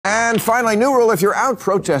And finally, new rule, if you're out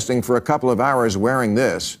protesting for a couple of hours wearing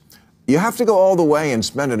this, you have to go all the way and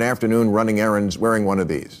spend an afternoon running errands wearing one of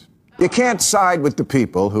these. You can't side with the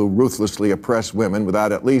people who ruthlessly oppress women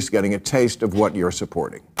without at least getting a taste of what you're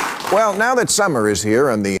supporting. Well, now that summer is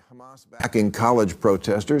here and the Hamas-backing college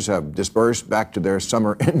protesters have dispersed back to their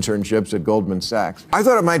summer internships at Goldman Sachs, I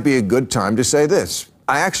thought it might be a good time to say this.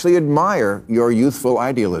 I actually admire your youthful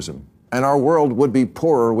idealism, and our world would be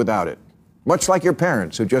poorer without it. Much like your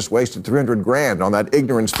parents who just wasted 300 grand on that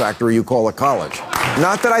ignorance factory you call a college.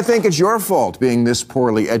 Not that I think it's your fault being this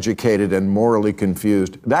poorly educated and morally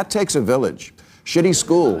confused. That takes a village. Shitty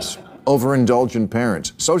schools, overindulgent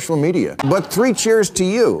parents, social media. But 3 cheers to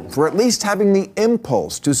you for at least having the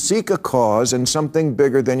impulse to seek a cause and something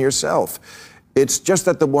bigger than yourself. It's just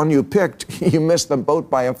that the one you picked, you missed the boat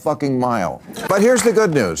by a fucking mile. But here's the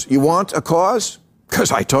good news. You want a cause?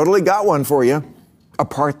 'Cause I totally got one for you.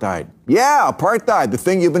 Apartheid. Yeah, apartheid, the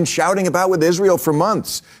thing you've been shouting about with Israel for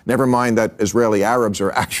months. Never mind that Israeli Arabs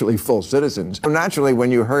are actually full citizens. Naturally, when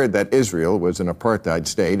you heard that Israel was an apartheid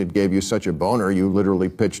state, it gave you such a boner you literally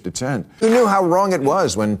pitched a tent. You knew how wrong it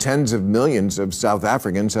was when tens of millions of South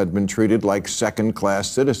Africans had been treated like second-class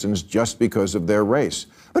citizens just because of their race.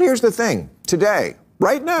 But here's the thing. Today,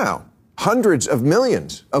 right now, hundreds of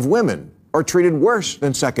millions of women are treated worse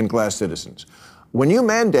than second-class citizens. When you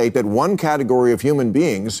mandate that one category of human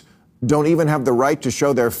beings don't even have the right to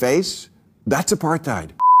show their face, that's apartheid.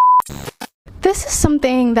 This is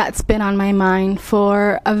something that's been on my mind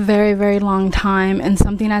for a very, very long time, and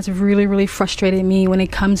something that's really, really frustrated me when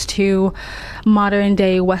it comes to modern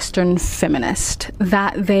day Western feminists,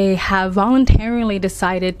 that they have voluntarily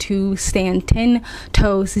decided to stand 10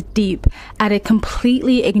 toes deep at it,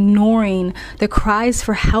 completely ignoring the cries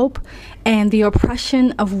for help and the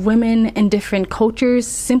oppression of women in different cultures,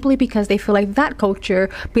 simply because they feel like that culture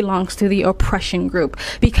belongs to the oppression group,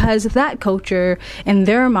 because that culture, in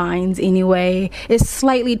their minds anyway, is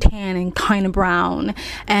slightly tan and kind of brown.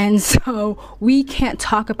 And so we can't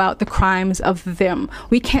talk about the crimes of them.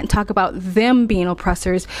 We can't talk about them being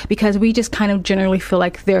oppressors because we just kind of generally feel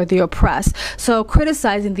like they're the oppressed. So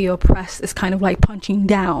criticizing the oppressed is kind of like punching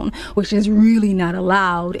down, which is really not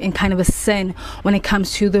allowed and kind of a sin when it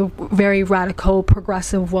comes to the very radical,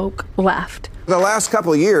 progressive, woke left. The last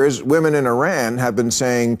couple of years, women in Iran have been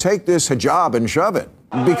saying, take this hijab and shove it.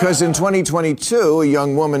 Because in 2022, a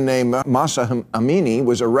young woman named Mahsa Amini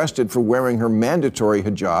was arrested for wearing her mandatory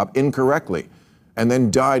hijab incorrectly and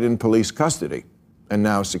then died in police custody. And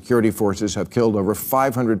now security forces have killed over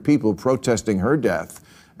 500 people protesting her death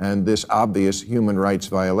and this obvious human rights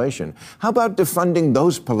violation. How about defunding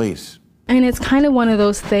those police? And it's kind of one of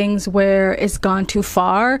those things where it's gone too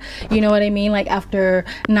far. You know what I mean? Like after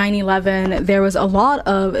 9/11, there was a lot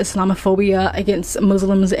of Islamophobia against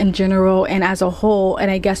Muslims in general and as a whole. And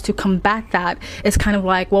I guess to combat that, it's kind of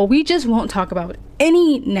like, well, we just won't talk about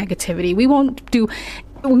any negativity. We won't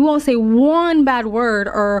say one bad word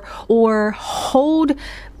or hold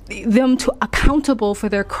them to accountable for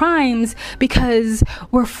their crimes because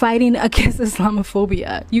we're fighting against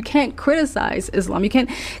Islamophobia. You can't criticize Islam. You can't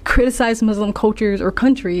criticize Muslim cultures or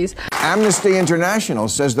countries. Amnesty International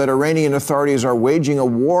says that Iranian authorities are waging a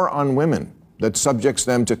war on women that subjects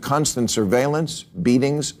them to constant surveillance,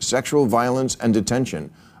 beatings, sexual violence, and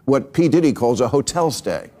detention. What P. Diddy calls a hotel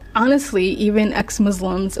stay. Honestly, even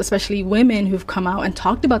ex-Muslims, especially women who've come out and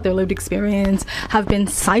talked about their lived experience, have been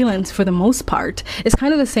silenced for the most part. It's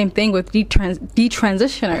kind of the same thing with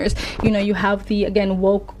detransitioners. You know, you have the, again,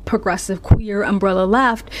 woke, progressive, queer umbrella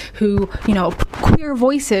left who, you know, queer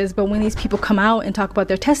voices, but when these people come out and talk about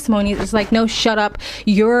their testimonies, it's like, no, shut up.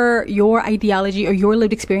 Your ideology or your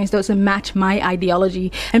lived experience doesn't match my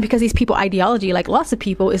ideology. And because these people ideology, like lots of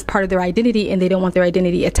people, is part of their identity and they don't want their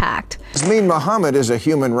identity attacked. Yasmin Mohammed is a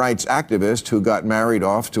human rights activist who got married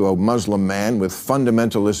off to a Muslim man with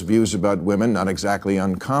fundamentalist views about women, not exactly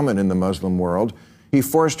uncommon in the Muslim world. He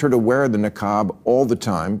forced her to wear the niqab all the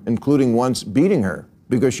time, including once beating her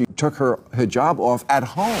because she took her hijab off at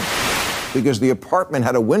home because the apartment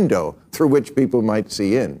had a window through which people might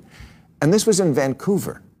see in. And this was in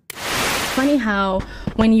Vancouver. Funny how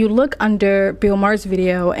when you look under Bill Maher's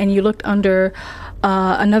video and you looked under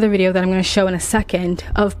another video that I'm going to show in a second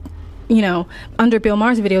of, you know, under Bill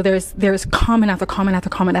Maher's video, there's comment after comment after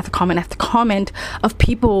comment after comment after comment of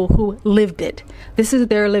people who lived it. This is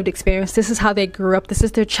their lived experience. This is how they grew up. This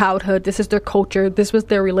is their childhood. This is their culture. This was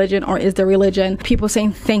their religion or is their religion. People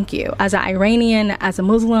saying thank you. As an Iranian, as a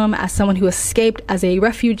Muslim, as someone who escaped, as a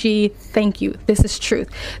refugee, thank you. This is truth.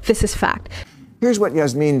 This is fact. Here's what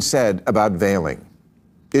Yasmin said about veiling.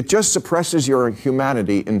 It just suppresses your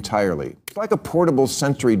humanity entirely. It's like a portable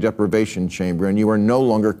sensory deprivation chamber, and you are no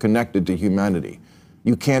longer connected to humanity.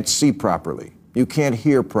 You can't see properly. You can't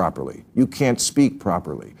hear properly. You can't speak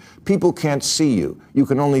properly. People can't see you. You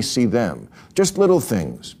can only see them. Just little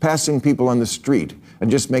things, passing people on the street and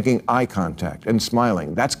just making eye contact and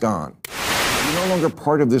smiling, that's gone. You're no longer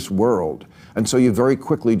part of this world, and so you very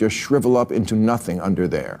quickly just shrivel up into nothing under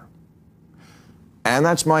there. And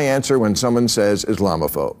that's my answer when someone says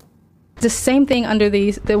Islamophobe. The same thing under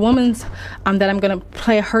the woman's that I'm going to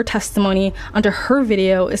play her testimony under her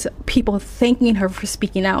video is people thanking her for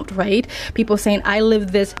speaking out, right? People saying, I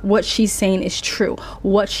live this, what she's saying is true,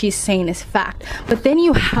 what she's saying is fact. But then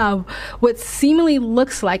you have what seemingly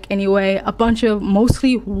looks like, anyway, a bunch of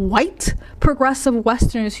mostly white progressive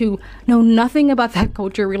Westerners who know nothing about that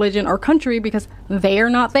culture, religion, or country because they are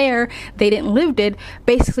not there, they didn't live it,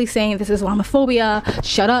 basically saying this is Islamophobia,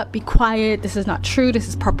 shut up, be quiet, this is not true, this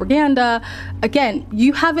is propaganda. Again,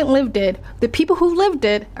 you haven't lived it. The people who lived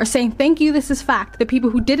it are saying, thank you, this is fact. The people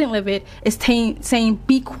who didn't live it is saying,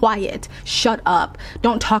 be quiet, shut up,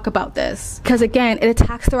 don't talk about this. Because again, it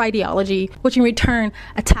attacks their ideology, which in return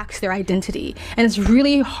attacks their identity. And it's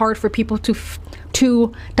really hard for people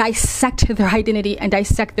to dissect their identity and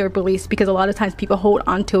dissect their beliefs, because a lot of times people hold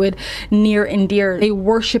on to it near and dear. They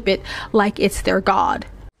worship it like it's their God.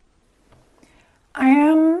 I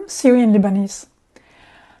am Syrian Lebanese.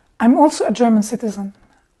 I'm also a German citizen.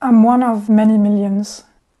 I'm one of many millions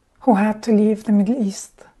who had to leave the Middle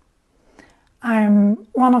East. I'm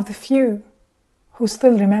one of the few who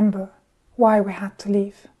still remember why we had to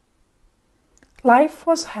leave. Life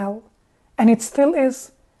was hell, and it still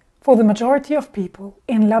is for the majority of people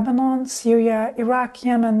in Lebanon, Syria, Iraq,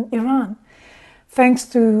 Yemen, Iran, thanks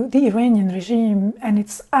to the Iranian regime and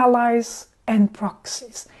its allies and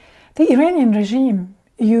proxies. The Iranian regime,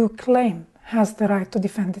 you claim, has the right to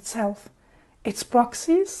defend itself. Its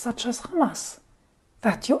proxies, such as Hamas,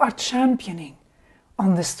 that you are championing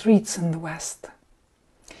on the streets in the West.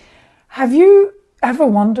 Have you ever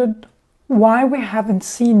wondered why we haven't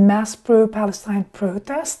seen mass pro-Palestine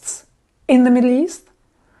protests in the Middle East?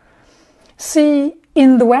 See,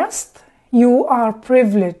 in the West, you are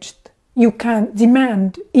privileged. You can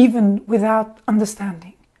demand even without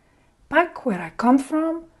understanding. Back where I come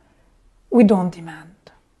from, we don't demand.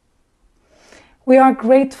 We are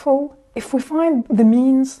grateful if we find the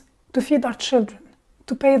means to feed our children,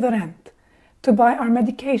 to pay the rent, to buy our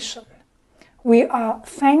medication. We are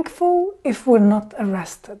thankful if we're not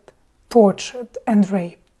arrested, tortured, and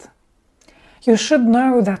raped. You should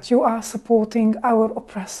know that you are supporting our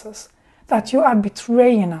oppressors, that you are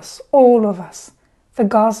betraying us, all of us, the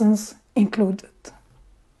Gazans included.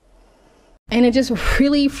 And it just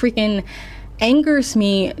really freaking angers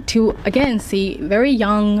me to, again, see very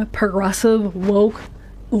young, progressive, woke,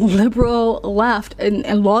 liberal left, and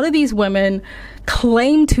a lot of these women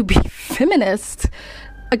claim to be feminists,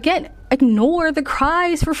 again, ignore the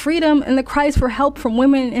cries for freedom and the cries for help from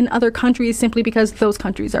women in other countries simply because those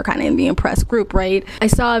countries are kind of in the oppressed group, right? I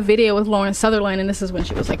saw a video with Lauren Sutherland, and this is when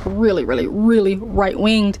she was like really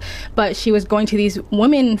right-winged, but she was going to these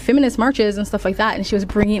women feminist marches and stuff like that, and she was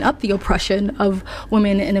bringing up the oppression of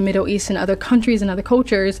women in the Middle East and other countries and other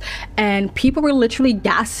cultures, and people were literally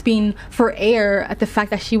gasping for air at the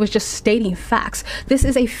fact that she was just stating facts. This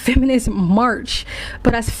is a feminist march,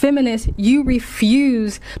 but as feminists, you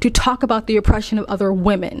refuse to talk about the oppression of other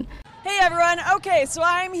women. Hey everyone, okay, so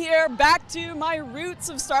I'm here back to my roots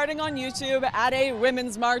of starting on YouTube at a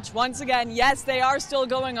women's march once again. Yes, they are still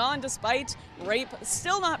going on despite rape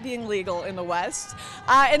still not being legal in the West.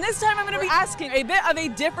 And this time I'm going to be asking a bit of a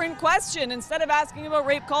different question. Instead of asking about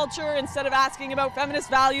rape culture, instead of asking about feminist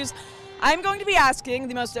values, I'm going to be asking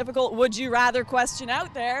the most difficult would you rather question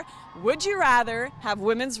out there. Would you rather have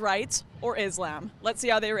women's rights or Islam? Let's see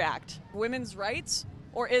how they react. Women's rights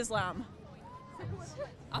or Islam?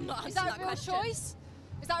 I'm not answering that question. Choice?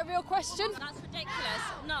 Is that a real question? That's ridiculous.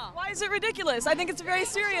 No. Why is it ridiculous? I think it's a very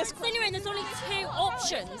serious question. Anyway, there's only two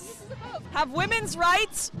options. Have women's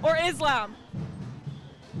rights or Islam?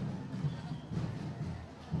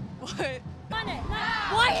 What?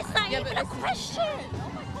 Why is that even a question?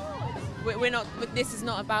 Oh my God. We're not. This is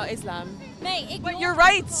not about Islam. Mate, but your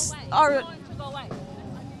rights are.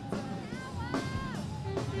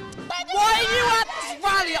 Why are you at this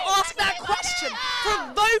rally asking that question?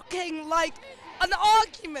 Provoking, like, an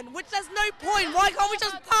argument, which there's no point. Why can't we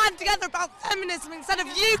just band together about feminism instead of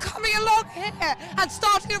you coming along here and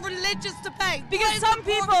starting a religious debate? Because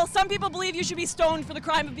some people believe you should be stoned for the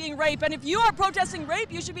crime of being raped, and if you are protesting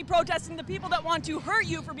rape, you should be protesting the people that want to hurt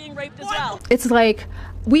you for being raped as well. It's like,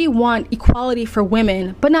 we want equality for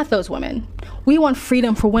women, but not those women. We want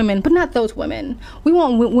freedom for women, but not those women. We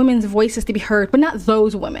want women's voices to be heard, but not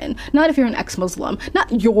those women. Not if you're an ex-Muslim,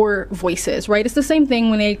 not your voices, right? It's the same thing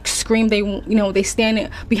when they scream, they stand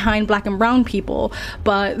behind black and brown people,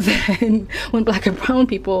 but then when black and brown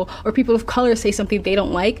people or people of color say something they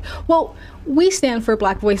don't like, well, we stand for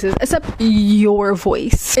black voices, except your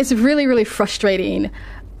voice. It's really, really frustrating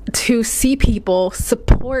to see people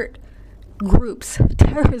support groups,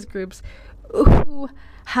 terrorist groups, who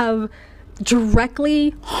have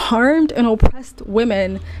directly harmed and oppressed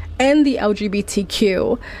women and the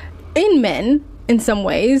LGBTQ, in men in some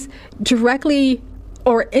ways, directly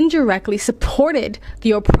or indirectly supported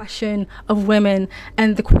the oppression of women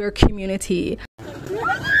and the queer community.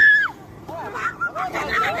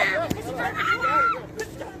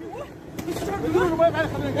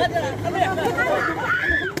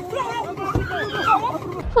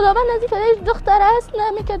 خداوند از اینکه هیچ دختر هست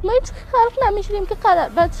نمیکرد ما هیچ خلق نمیشدیم که قدر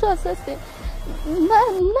بچه هستیم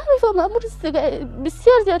نمیفهمم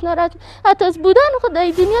بسیار زیاد ناراحت حتی از بودن خود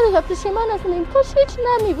در دنیا دیگه پشیمان هستیم کاش هیچ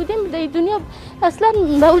نمی بودیم در دنیا اصلا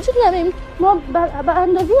موجود نمیم ما به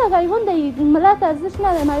اندازه حیوان در ملت ارزش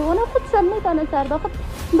نداریم حیوان خودشان میتونن سر با خود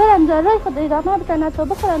برن در رای خود ادامه بدن تا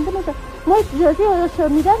بخورن بنوشن ما اجازه و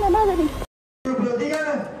شمیدن نداریم 4,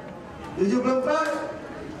 5.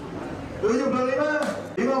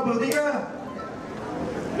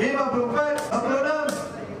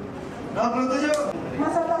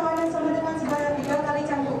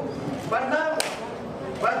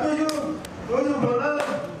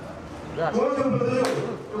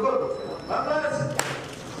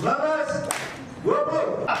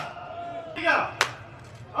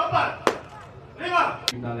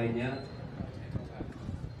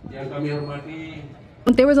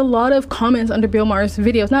 There was a lot of comments under Bill Maher's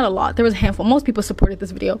videos. Not a lot. There was a handful. Most people supported this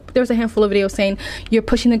video. But there was a handful of videos saying, you're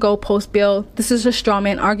pushing the goalpost, Bill. This is a straw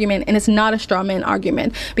man argument. And it's not a straw man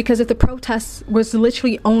argument. Because if the protests was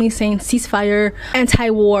literally only saying ceasefire,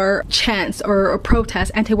 anti-war chants or protests,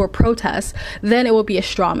 anti-war protests, then it would be a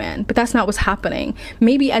straw man. But that's not what's happening.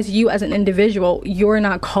 Maybe as you as an individual, you're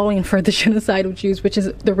not calling for the genocide of Jews, which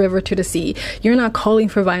is the river to the sea. You're not calling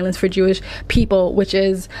for violence for Jewish people, which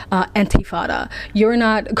is Antifada. You're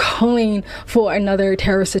not calling for another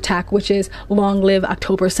terrorist attack, which is long live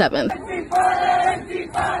October 7th. Intifada,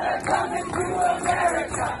 Intifada, coming to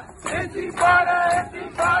America. Intifada,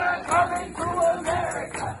 Intifada, coming to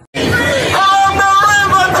America. From the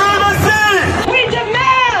river to the sea! We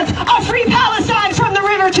demand a free Palestine from the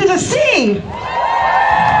river to the sea!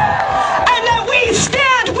 And that we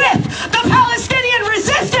stand with the Palestinian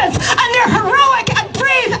resistance and their heroic and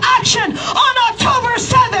brave action on October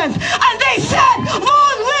 7th. And they said,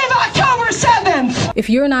 long live October 7th! If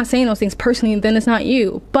you're not saying those things personally, then it's not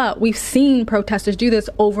you. But we've seen protesters do this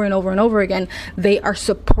over and over and over again. They are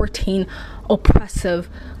supporting oppressive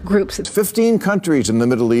groups. 15 countries in the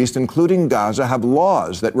Middle East, including Gaza, have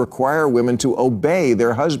laws that require women to obey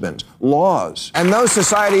their husbands. Laws. And those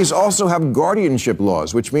societies also have guardianship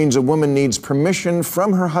laws, which means a woman needs permission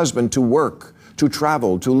from her husband to work, to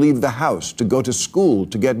travel, to leave the house, to go to school,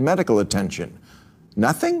 to get medical attention.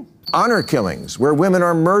 Nothing? Honor killings, where women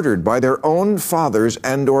are murdered by their own fathers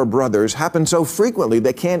and or brothers, happen so frequently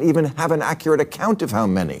they can't even have an accurate account of how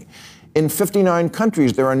many. In 59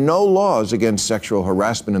 countries, there are no laws against sexual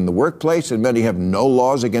harassment in the workplace, and many have no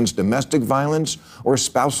laws against domestic violence or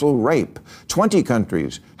spousal rape. 20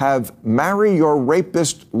 countries have marry your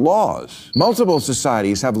rapist laws. Multiple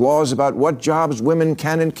societies have laws about what jobs women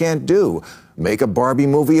can and can't do. Make a Barbie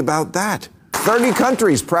movie about that. 30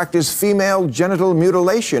 countries practice female genital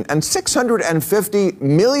mutilation, and 650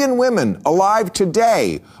 million women alive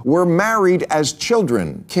today were married as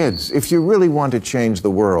children. Kids, if you really want to change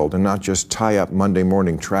the world and not just tie up Monday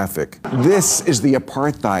morning traffic, this is the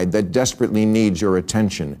apartheid that desperately needs your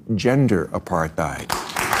attention. Gender apartheid.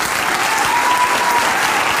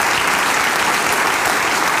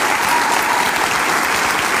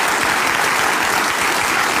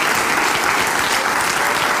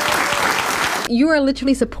 You are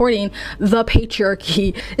literally supporting the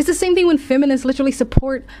patriarchy. It's the same thing when feminists literally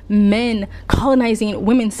support men colonizing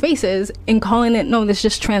women's spaces and calling it, no, this is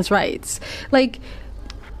just trans rights. Like,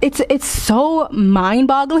 it's so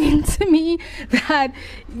mind-boggling to me that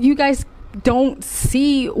you guys don't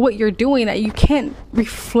see what you're doing, that you can't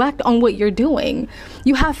reflect on what you're doing.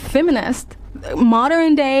 You have feminists,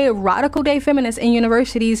 modern day, radical day feminists in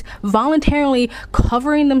universities voluntarily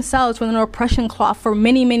covering themselves with an oppression cloth. For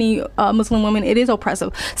many, many Muslim women, it is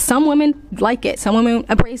oppressive. Some women like it, some women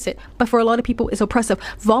embrace it, but for a lot of people, it's oppressive.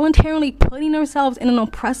 Voluntarily putting themselves in an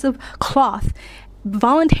oppressive cloth,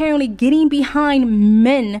 voluntarily getting behind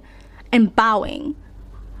men and bowing.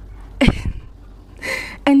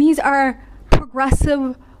 And these are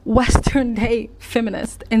progressive Western day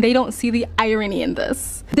feminists, and they don't see the irony in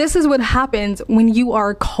this. This is what happens when you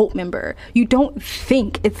are a cult member. You don't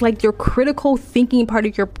think. It's like your critical thinking part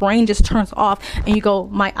of your brain just turns off, and you go,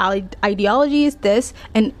 my ideology is this,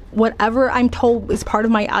 and whatever I'm told is part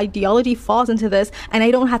of my ideology falls into this, and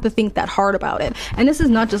I don't have to think that hard about it. And this is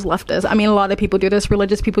not just leftists. I mean, a lot of people do this.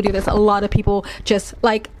 Religious people do this. A lot of people just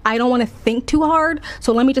like, I don't want to think too hard,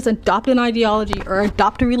 so let me just adopt an ideology or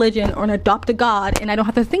adopt a religion or adopt a god, and I don't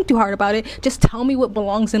have to think too hard about it. Just tell me what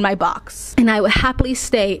belongs in my box, and I would happily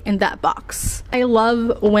stay in that box. I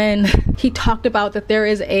love when he talked about that there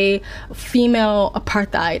is a female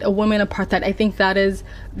apartheid, a woman apartheid. I think that is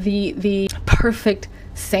the perfect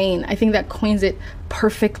saying. I think that coins it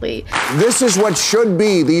perfectly. This is what should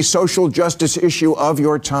be the social justice issue of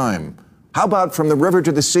your time. How about from the river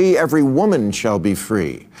to the sea, every woman shall be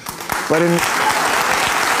free? But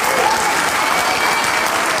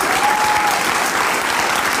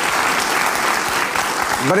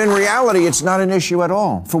in reality, it's not an issue at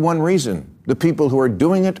all, for one reason. The people who are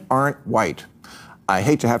doing it aren't white. I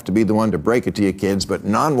hate to have to be the one to break it to you kids, but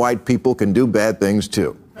non-white people can do bad things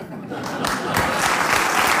too.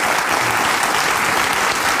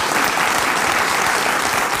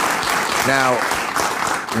 Now,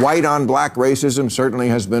 white on black racism certainly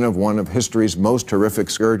has been one of history's most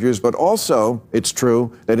horrific scourges, but also it's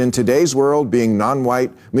true that in today's world, being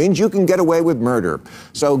non-white means you can get away with murder.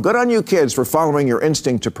 So good on you kids for following your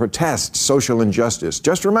instinct to protest social injustice.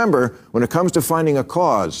 Just remember, when it comes to finding a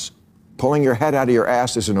cause, pulling your head out of your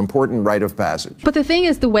ass is an important rite of passage. But the thing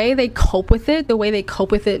is, the way they cope with it,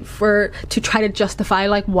 to try to justify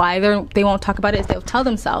like why they won't talk about it, is they'll tell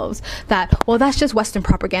themselves that, well, that's just Western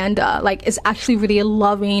propaganda. Like, it's actually really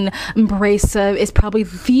loving, embracive. It's probably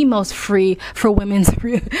the most free for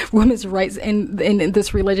women's rights in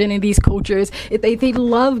this religion, in these cultures. They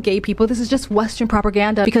love gay people. This is just Western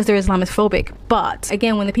propaganda because they're Islamophobic. But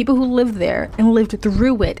again, when the people who lived there and lived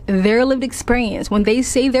through it, their lived experience, when they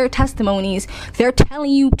say their testimonies, they're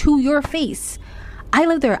telling you to your face, I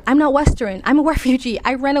live there, I'm not Western, I'm a refugee,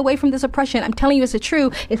 I ran away from this oppression, I'm telling you it's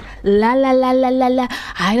true. It's la la la la la la,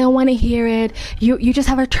 I don't want to hear it, you just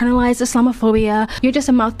have internalized Islamophobia, you're just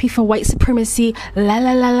a mouthpiece for white supremacy, la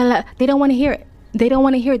la la la la. They don't want to hear it. They don't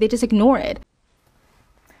want to hear it, they just ignore it.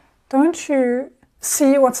 Don't you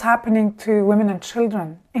see what's happening to women and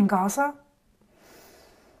children in Gaza?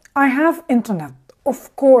 I have internet,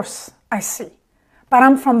 of course I see. But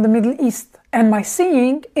I'm from the Middle East, and my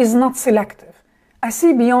seeing is not selective. I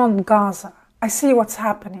see beyond Gaza. I see what's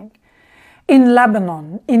happening in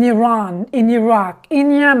Lebanon, in Iran, in Iraq,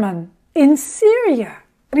 in Yemen, in Syria.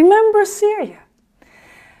 Remember Syria?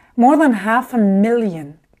 More than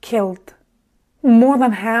 500,000 killed. More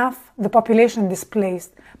than half the population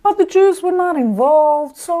displaced. But the Jews were not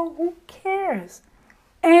involved, so who cares?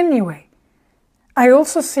 Anyway, I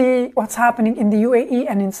also see what's happening in the UAE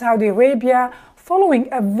and in Saudi Arabia, following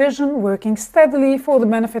a vision working steadily for the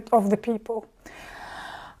benefit of the people.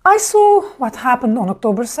 I saw what happened on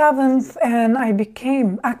October 7th and I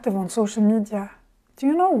became active on social media. Do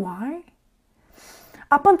you know why?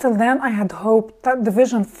 Up until then, I had hoped that the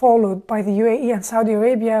vision followed by the UAE and Saudi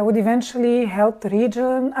Arabia would eventually help the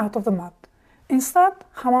region out of the mud. Instead,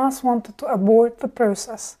 Hamas wanted to abort the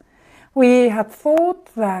process. We had thought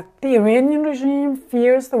that the Iranian regime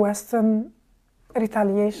fears the Western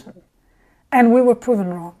retaliation. And we were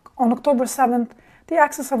proven wrong. On October 7th, the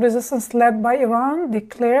Axis of Resistance led by Iran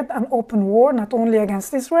declared an open war not only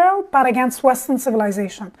against Israel, but against Western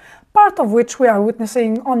civilization, part of which we are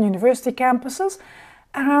witnessing on university campuses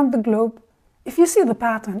around the globe. If you see the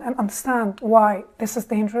pattern and understand why this is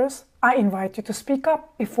dangerous, I invite you to speak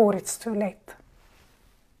up before it's too late.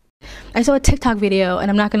 I saw a TikTok video,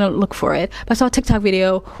 and I'm not going to look for it, but I saw a TikTok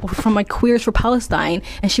video from like Queers for Palestine,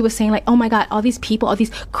 and she was saying like, oh my God, all these people, all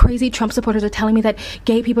these crazy Trump supporters are telling me that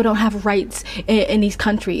gay people don't have rights in these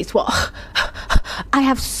countries. Well, I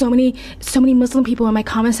have so many Muslim people in my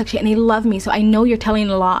comment section, and they love me, so I know you're telling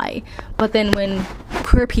a lie. But then when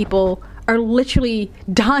queer people are literally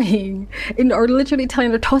dying and are literally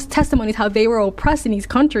telling their testimonies how they were oppressed in these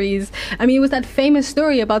countries. I mean, it was that famous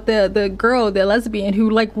story about the girl, the lesbian, who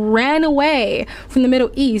like ran away from the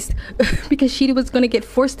Middle East because she was going to get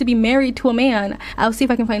forced to be married to a man. I'll see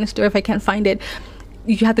if I can find the story. If I can't find it,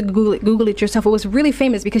 you have to Google it yourself. It was really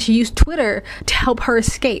famous because she used Twitter to help her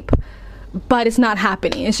escape. but it's not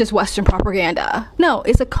happening. It's just Western propaganda. No,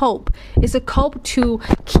 it's a cope. It's a cope to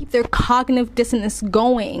keep their cognitive dissonance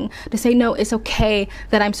going, to say, no, it's okay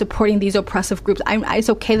that I'm supporting these oppressive groups. It's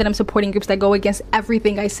okay that I'm supporting groups that go against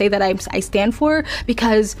everything I say that I stand for,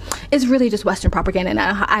 because it's really just Western propaganda, and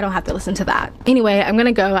I don't have to listen to that. Anyway, I'm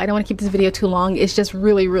gonna go. I don't want to keep this video too long. It's just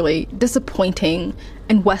really, really disappointing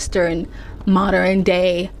in Western, modern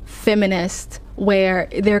day feminist, where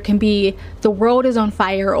there can be, the world is on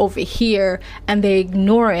fire over here and they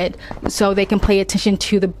ignore it so they can pay attention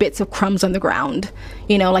to the bits of crumbs on the ground,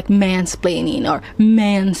 you know, like mansplaining or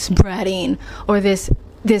manspreading, or this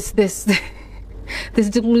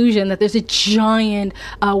delusion that there's a giant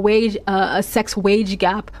sex wage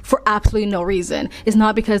gap for absolutely no reason. It's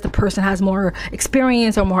not because the person has more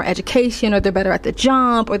experience or more education, or they're better at the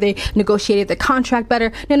job, or they negotiated the contract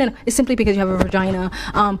better. No. It's simply because you have a vagina.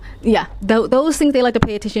 Yeah, those things they like to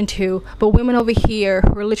pay attention to. But women over here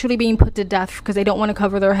who are literally being put to death because they don't want to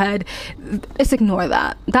cover their head, let's ignore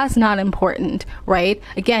that. That's not important, right?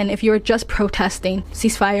 Again, if you're just protesting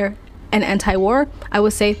ceasefire and anti-war, I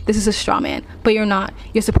would say this is a straw man, but you're not.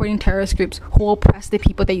 You're supporting terrorist groups who oppress the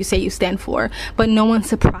people that you say you stand for. But no one's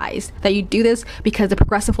surprised that you do this, because the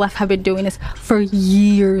progressive left have been doing this for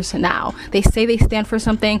years now. They say they stand for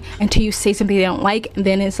something until you say something they don't like, and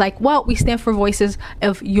then it's like, well, we stand for voices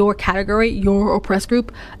of your category, your oppressed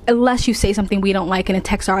group, unless you say something we don't like and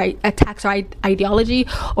attacks our ideology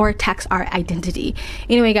or attacks our identity.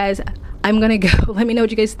 Anyway, guys, I'm gonna go. Let me know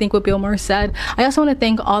what you guys think what Bill Maher said. I also want to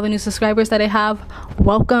thank all the new subscribers that I have.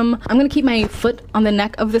 Welcome. I'm gonna keep my foot on the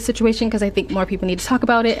neck of this situation because I think more people need to talk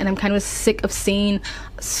about it, and I'm kind of sick of seeing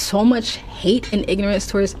so much hate and ignorance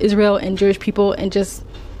towards Israel and Jewish people, and just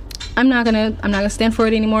I'm not gonna stand for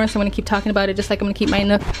it anymore. So I'm gonna keep talking about it, just like I'm gonna keep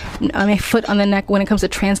my foot on the neck when it comes to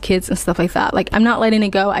trans kids and stuff like that. Like, I'm not letting it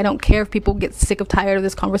go. I don't care if people get sick of tired of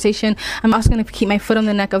this conversation. I'm also gonna keep my foot on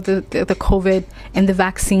the neck of the COVID and the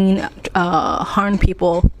vaccine harm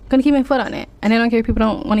people. I'm gonna keep my foot on it, and I don't care if people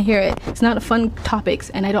don't want to hear it. It's not fun topics,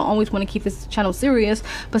 and I don't always want to keep this channel serious,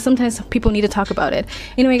 but sometimes people need to talk about it.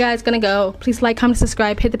 Anyway, guys, gonna go. Please like, comment,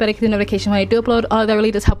 subscribe, hit the bell, get the notification when I do upload. All that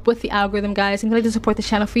really does help with the algorithm, guys. And if you'd like to support the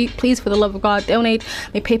channel, please, for the love of God, donate.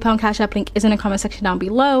 My PayPal and Cash App link is in the comment section down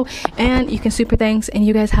below, and you can super thanks. And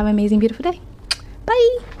you guys have an amazing, beautiful day.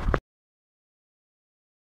 Bye.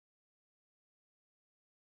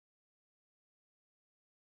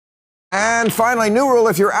 And finally, new rule: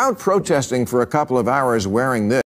 if you're out protesting for a couple of hours wearing this,